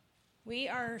We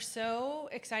are so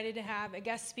excited to have a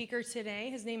guest speaker today.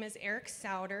 His name is Eric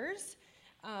Souders.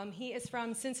 He is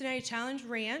from Cincinnati Challenge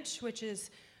Ranch, which is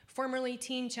formerly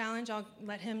Teen Challenge. I'll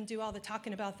let him do all the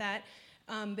talking about that.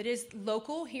 But is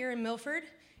local here in Milford,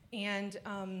 and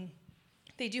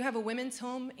they do have a women's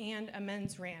home and a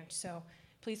men's ranch. So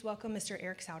please welcome Mr.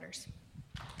 Eric Souders.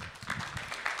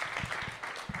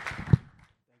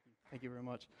 Thank you very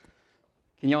much.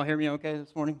 Can y'all hear me okay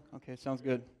this morning? Okay, sounds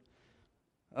good.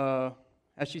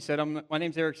 As she said, my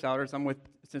name's Eric Souders. I'm with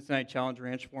Cincinnati Challenge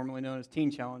Ranch, formerly known as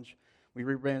Teen Challenge. We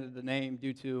rebranded the name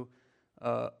due to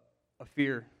a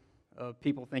fear of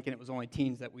people thinking it was only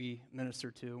teens that we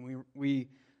minister to. And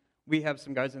we have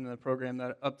some guys in the program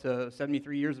that are up to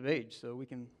 73 years of age, so we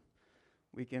can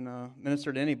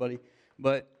minister to anybody.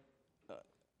 But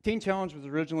Teen Challenge was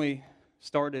originally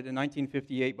started in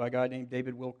 1958 by a guy named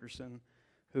David Wilkerson,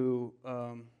 who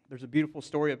there's a beautiful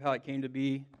story of how it came to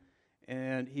be.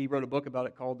 And he wrote a book about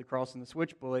it called The Cross and the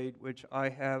Switchblade, which I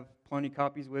have plenty of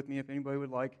copies with me if anybody would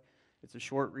like. It's a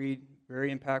short read,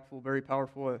 very impactful, very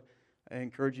powerful. I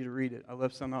encourage you to read it. I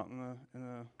left some out in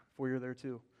the foyer there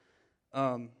too.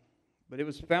 But it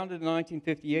was founded in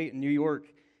 1958 in New York,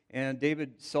 and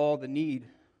David saw the need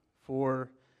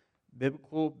for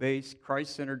biblical-based,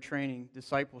 Christ-centered training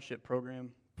discipleship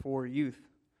program for youth,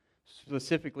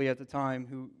 specifically at the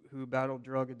time who battled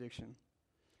drug addiction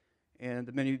and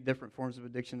the many different forms of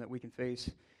addiction that we can face.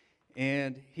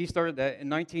 And he started that.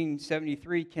 In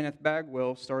 1973, Kenneth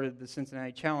Bagwell started the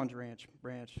Cincinnati Challenge Ranch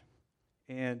branch.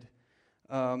 And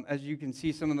as you can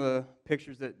see some of the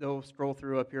pictures that they'll scroll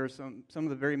through up here, some of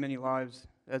the very many lives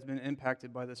that has been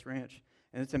impacted by this ranch.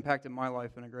 And it's impacted my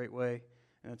life in a great way.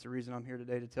 And that's the reason I'm here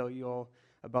today, to tell you all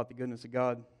about the goodness of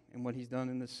God and what he's done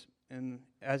in this, and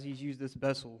as he's used this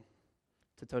vessel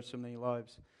to touch so many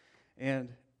lives. And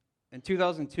in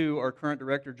 2002, our current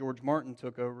director, George Martin,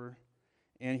 took over,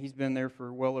 and he's been there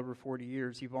for well over 40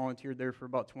 years. He volunteered there for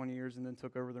about 20 years and then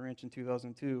took over the ranch in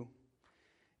 2002.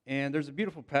 And there's a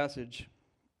beautiful passage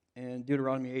in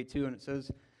Deuteronomy 8:2, and it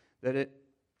says that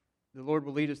the Lord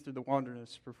will lead us through the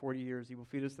wilderness for 40 years. He will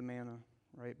feed us the manna,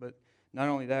 right? But not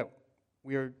only that,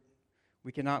 we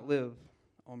cannot live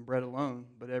on bread alone,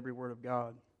 but every word of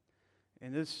God.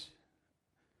 And this,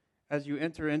 as you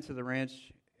enter into the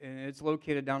ranch, and it's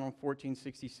located down on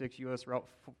 1466 U.S. Route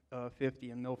 50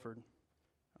 in Milford.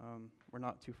 We're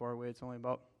not too far away. It's only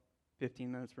about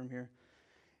 15 minutes from here.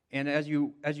 And as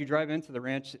you drive into the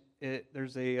ranch,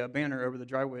 there's a banner over the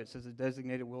driveway. It says a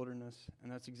designated wilderness,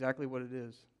 and that's exactly what it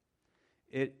is.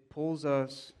 It pulls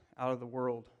us out of the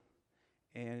world,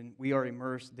 and we are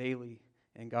immersed daily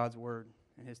in God's Word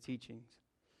and His teachings.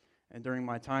 And during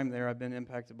my time there, I've been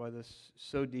impacted by this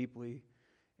so deeply,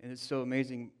 and it's so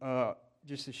amazing.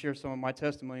 Just to share some of my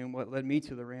testimony and what led me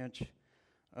to the ranch.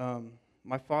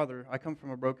 My father, I come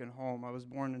from a broken home. I was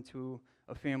born into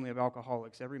a family of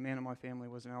alcoholics. Every man in my family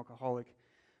was an alcoholic.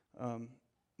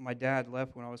 My dad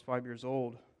left when I was 5 years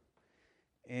old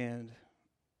and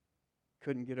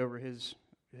couldn't get over his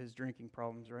drinking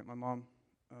problems, right? My mom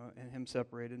and him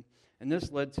separated. And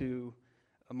this led to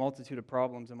a multitude of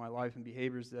problems in my life and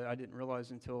behaviors that I didn't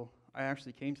realize until I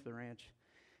actually came to the ranch.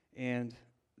 And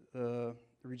the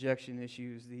rejection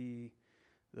issues, the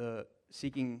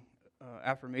seeking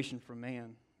affirmation from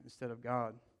man instead of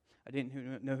God. I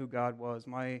didn't know who God was.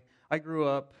 I grew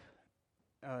up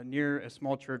near a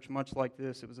small church much like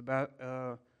this. It was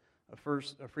a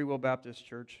Free Will Baptist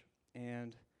church,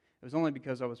 and it was only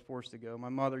because I was forced to go. My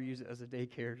mother used it as a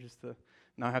daycare just to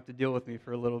not have to deal with me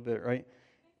for a little bit, right?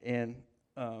 And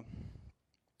I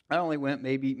only went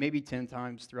maybe 10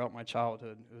 times throughout my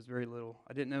childhood. It was very little.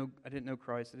 I didn't know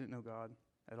Christ. I didn't know God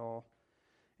at all.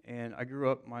 And I grew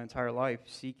up my entire life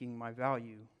seeking my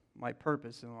value, my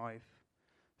purpose in life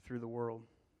through the world,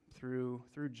 through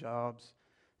jobs,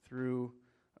 through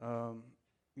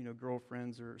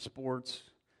girlfriends or sports,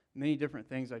 many different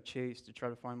things I chased to try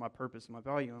to find my purpose and my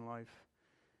value in life.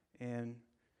 And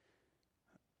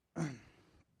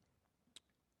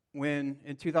when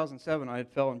in 2007 I had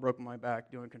fell and broken my back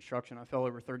doing construction, I fell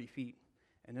over 30 feet,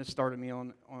 and this started me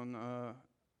on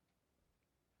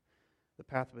the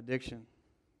path of addiction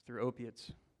through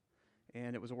opiates.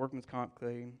 And it was a workman's comp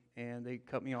claim, and they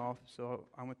cut me off, so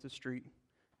I went to the street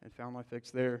and found my fix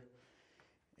there.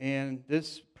 And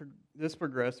this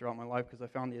progressed throughout my life because I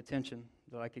found the attention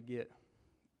that I could get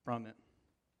from it.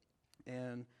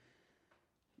 And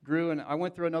grew, and I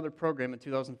went through another program in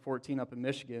 2014 up in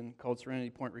Michigan called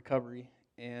Serenity Point Recovery,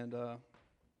 and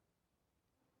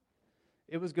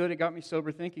it was good. It got me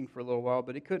sober thinking for a little while,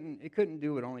 but it couldn't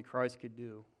do what only Christ could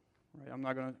do. Right? I'm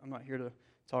not here to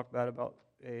talk bad about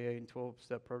AA and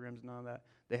 12-step programs, none of that.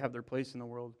 They have their place in the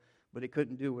world. but it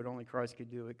couldn't do what only Christ could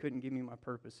do. It couldn't give me my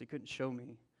purpose. It couldn't show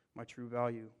me my true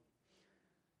value.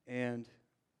 And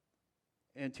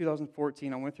in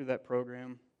 2014, I went through that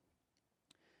program,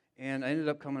 and I ended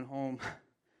up coming home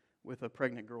with a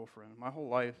pregnant girlfriend. My whole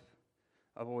life,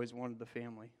 I've always wanted the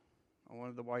family. I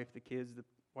wanted the wife, the kids, the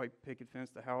white picket fence,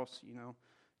 the house,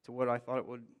 to what I thought it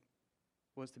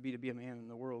was to be a man in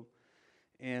the world.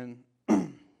 And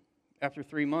after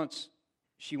 3 months,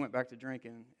 she went back to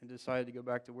drinking and decided to go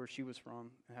back to where she was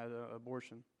from and had an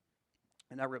abortion.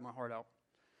 And that ripped my heart out.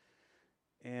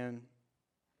 And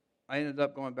I ended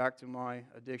up going back to my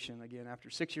addiction again. After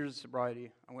 6 years of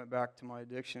sobriety, I went back to my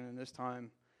addiction, and this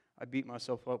time I beat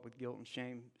myself up with guilt and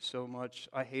shame so much.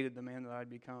 I hated the man that I'd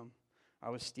become. I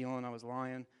was stealing, I was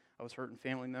lying, I was hurting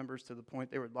family members to the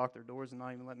point they would lock their doors and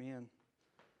not even let me in.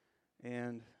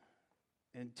 And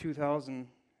in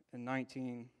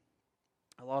 2019,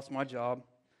 I lost my job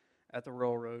at the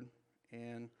railroad,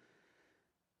 and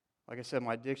like I said,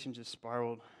 my addiction just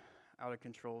spiraled out of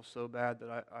control so bad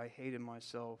that I hated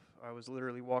myself. I was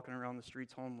literally walking around the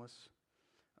streets homeless,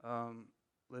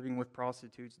 living with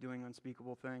prostitutes, doing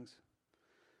unspeakable things,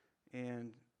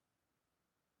 and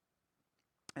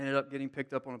I ended up getting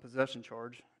picked up on a possession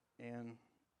charge and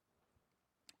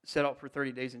set out for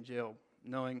 30 days in jail,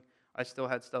 knowing I still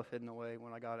had stuff hidden away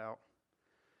when I got out.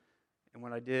 And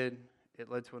when I did,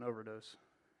 it led to an overdose.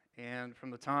 And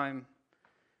from the time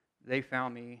they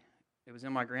found me, it was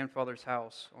in my grandfather's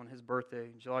house on his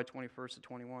birthday, July 21st of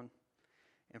 21.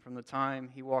 And from the time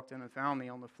he walked in and found me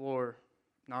on the floor,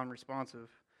 non-responsive,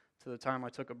 to the time I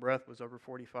took a breath was over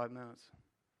 45 minutes.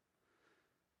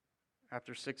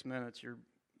 After 6 minutes,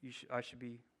 I should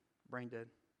be brain dead.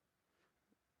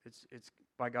 It's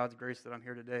by God's grace that I'm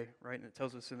here today, right? And it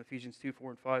tells us in Ephesians 2,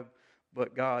 4, and 5,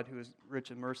 but God, who is rich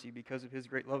in mercy because of his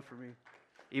great love for me,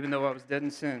 even though I was dead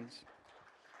in sins,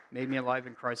 made me alive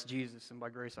in Christ Jesus, and by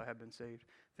grace I have been saved.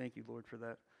 Thank you, Lord, for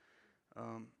that.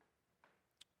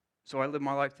 So I live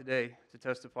my life today to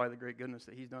testify the great goodness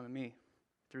that he's done to me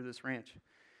through this ranch.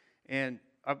 And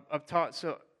I've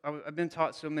been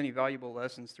taught so many valuable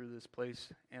lessons through this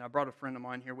place, and I brought a friend of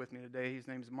mine here with me today. His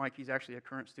name is Mike. He's actually a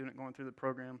current student going through the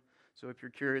program. So if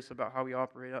you're curious about how we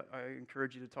operate, I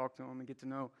encourage you to talk to him and get to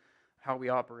know how we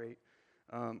operate.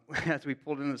 As we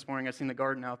pulled in this morning, I seen the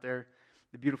garden out there,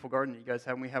 the beautiful garden that you guys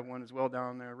have, and we have one as well down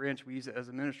on the ranch. We use it as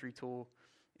a ministry tool,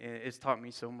 and it's taught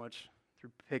me so much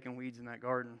through picking weeds in that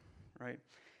garden, right?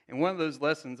 And one of those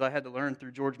lessons I had to learn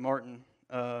through George Martin,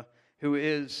 who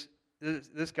is...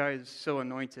 This guy is so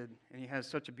anointed, and he has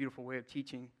such a beautiful way of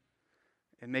teaching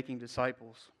and making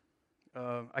disciples.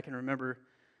 I can remember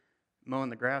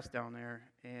mowing the grass down there,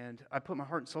 and I put my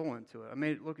heart and soul into it. I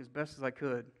made it look as best as I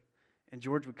could, and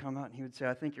George would come out, and he would say,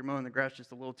 I think you're mowing the grass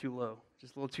just a little too low,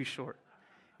 just a little too short,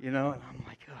 And I'm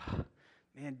like, oh,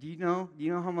 man, do you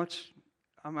know how much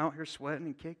I'm out here sweating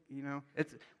and kicking?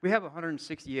 We have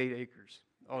 168 acres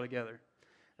altogether.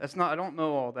 I don't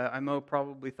mow all that. I mow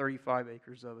probably 35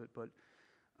 acres of it, but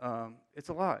it's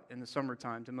a lot in the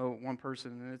summertime to mow one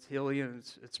person, and it's hilly and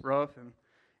it's rough, and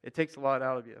it takes a lot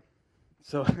out of you.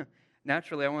 So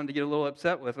naturally, I wanted to get a little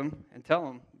upset with him and tell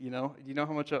him, do you know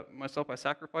how much myself I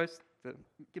sacrificed to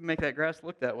make that grass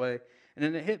look that way? And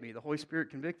then it hit me. The Holy Spirit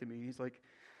convicted me. He's like,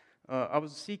 I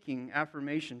was seeking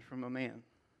affirmation from a man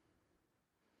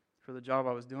for the job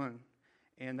I was doing,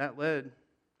 and that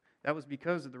was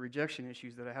because of the rejection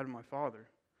issues that I had with my father.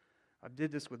 I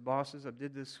did this with bosses. I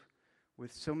did this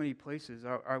with so many places.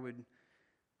 I would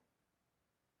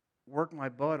work my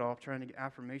butt off trying to get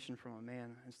affirmation from a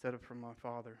man instead of from my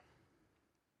father,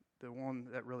 the one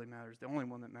that really matters, the only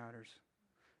one that matters,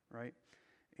 right?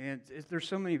 And there's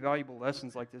so many valuable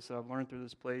lessons like this that I've learned through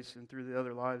this place and through the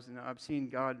other lives, and I've seen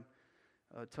God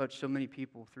touch so many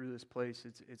people through this place.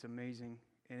 It's amazing,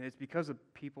 and it's because of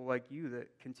people like you that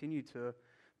continue to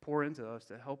pour into us,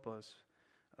 to help us.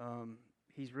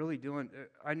 He's really doing...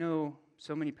 I know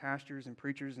so many pastors and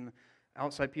preachers and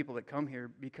outside people that come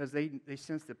here because they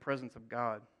sense the presence of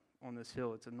God on this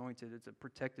hill. It's anointed. It's a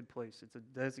protected place. It's a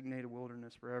designated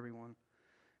wilderness for everyone.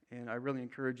 And I really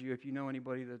encourage you, if you know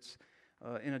anybody that's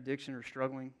in addiction or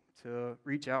struggling, to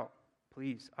reach out,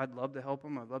 please. I'd love to help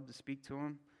them. I'd love to speak to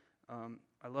them.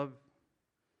 I love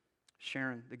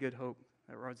sharing the good hope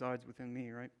that resides within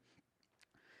me, right?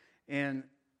 And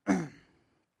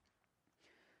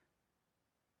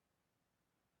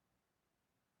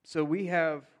so we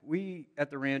at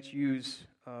the ranch use,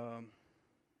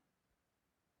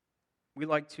 we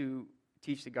like to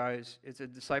teach the guys, it's a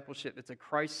discipleship, it's a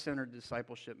Christ-centered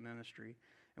discipleship ministry.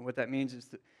 And what that means is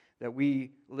that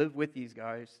we live with these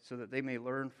guys so that they may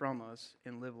learn from us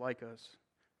and live like us,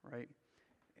 right?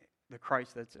 The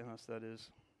Christ that's in us, that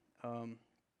is.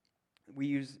 We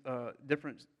use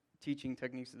different teaching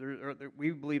techniques.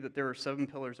 We believe that there are 7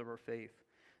 pillars of our faith.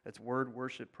 That's word,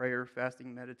 worship, prayer,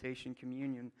 fasting, meditation,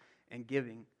 communion, and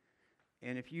giving.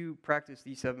 And if you practice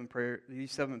these 7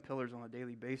 pillars on a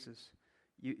daily basis,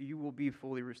 you will be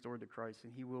fully restored to Christ,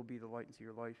 and He will be the light into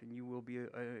your life, and you will be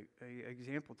an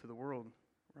example to the world,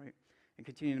 right? And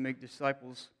continue to make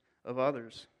disciples of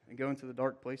others and go into the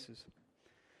dark places.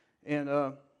 And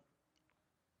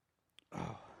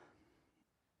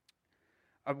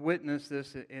I've witnessed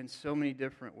this in so many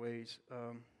different ways.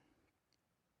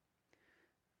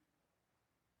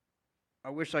 I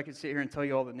wish I could sit here and tell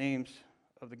you all the names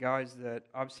of the guys that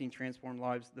I've seen transform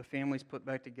lives, the families put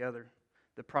back together,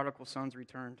 the prodigal sons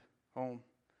returned home,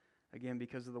 again,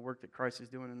 because of the work that Christ is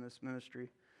doing in this ministry,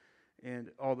 and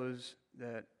all those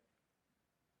that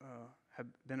have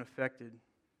been affected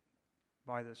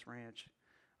by this ranch.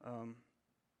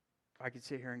 I could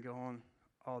sit here and go on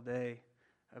all day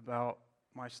about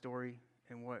my story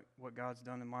and what God's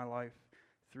done in my life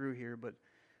through here, but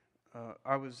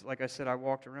like I said, I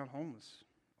walked around homeless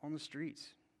on the streets,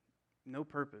 no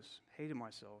purpose, hated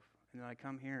myself, and then I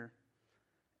come here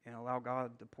and allow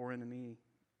God to pour into me,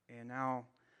 and now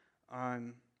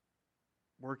I'm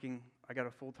working. I got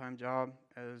a full-time job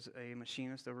as a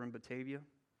machinist over in Batavia.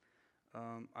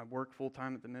 I work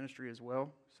full-time at the ministry as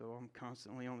well, so I'm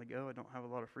constantly on the go. I don't have a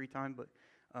lot of free time, but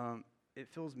it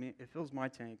fills my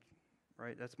tank,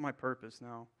 right? That's my purpose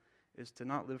now, is to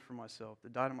not live for myself, to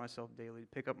die to myself daily, to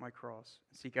pick up my cross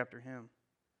and seek after Him.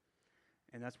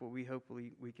 And that's what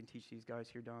hopefully we can teach these guys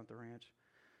here down at the ranch.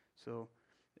 So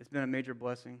it's been a major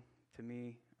blessing to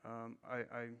me.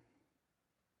 I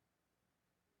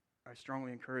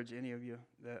strongly encourage any of you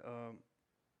that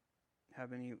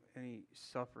have any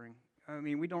suffering. I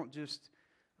mean, we don't just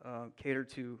cater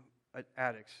to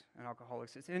addicts and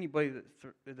alcoholics. It's anybody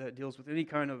that deals with any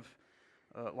kind of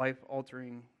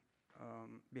life-altering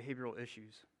behavioral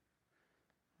issues.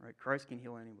 Right? Christ can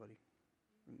heal anybody.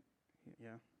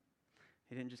 Yeah,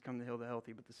 He didn't just come to heal the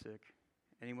healthy, but the sick.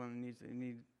 Anybody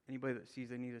that sees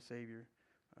they need a Savior.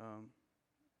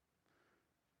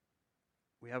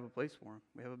 We have a place for them.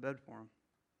 We have a bed for them.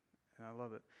 And I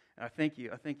love it. And I thank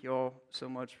you. I thank you all so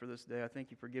much for this day. I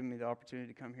thank you for giving me the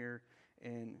opportunity to come here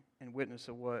and witness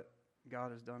of what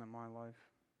God has done in my life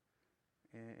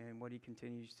and what He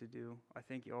continues to do. I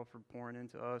thank you all for pouring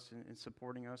into us and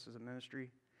supporting us as a ministry.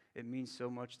 It means so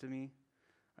much to me.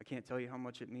 I can't tell you how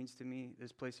much it means to me.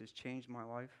 This place has changed my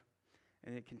life,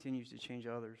 and it continues to change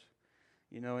others.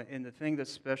 You know, and the thing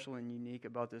that's special and unique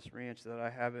about this ranch that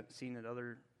I haven't seen at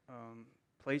other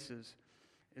places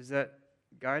is that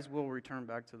guys will return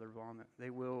back to their vomit. They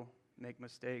will make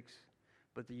mistakes,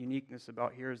 but the uniqueness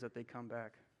about here is that they come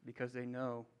back because they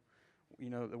know, you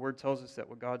know, the Word tells us that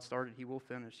what God started, He will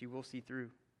finish. He will see through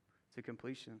to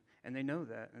completion. And they know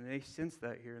that, and they sense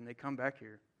that here, and they come back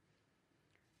here.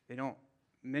 They don't,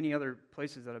 many other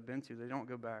places that I've been to, they don't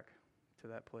go back to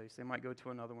that place. They might go to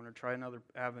another one or try another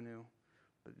avenue,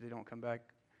 but they don't come back.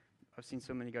 I've seen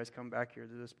so many guys come back here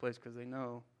to this place because they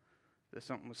know that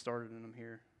something was started in them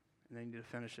here, and they need to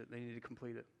finish it. They need to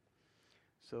complete it.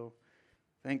 So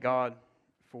thank God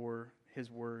for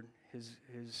His Word,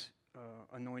 His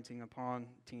anointing upon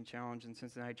Teen Challenge and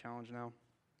Cincinnati Challenge now.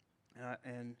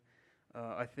 And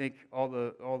I think all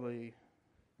the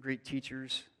great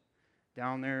teachers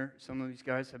down there, some of these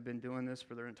guys have been doing this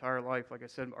for their entire life. Like I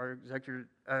said, our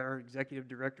executive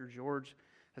director, George,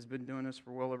 has been doing this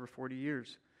for well over 40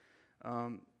 years.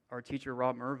 Our teacher,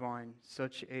 Rob Irvine,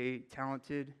 such a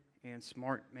talented and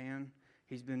smart man.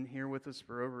 He's been here with us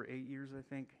for over 8 years, I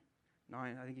think.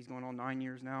 9. I think he's going on 9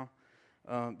 years now.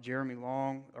 Jeremy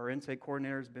Long, our intake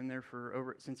coordinator, has been there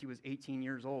since he was 18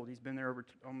 years old. He's been there over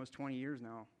almost 20 years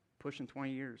now, pushing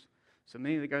 20 years. So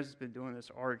many of the guys that's been doing this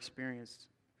are experienced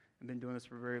and been doing this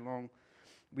for very long.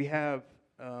 We have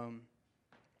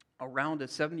around a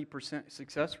 70%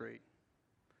 success rate.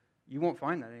 You won't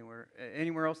find that anywhere.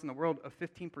 Anywhere else in the world, a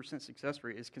 15% success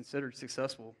rate is considered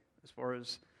successful as far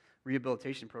as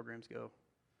rehabilitation programs go,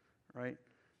 right?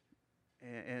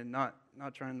 And not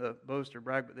trying to boast or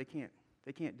brag, but they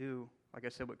can't do, like I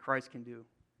said, what Christ can do.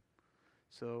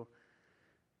 So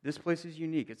this place is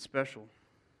unique. It's special.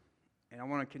 And I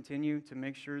want to continue to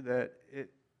make sure that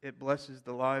it blesses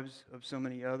the lives of so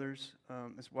many others.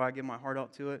 That's why I give my heart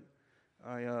out to it.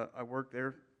 I work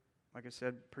there, like I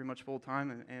said, pretty much full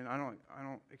time, and I don't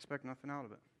expect nothing out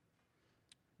of it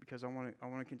because I want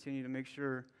to continue to make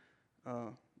sure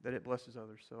that it blesses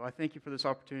others. So I thank you for this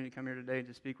opportunity to come here today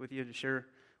to speak with you, to share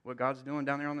what God's doing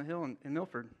down there on the hill in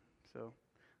Milford. So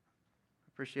I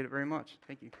appreciate it very much.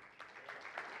 Thank you.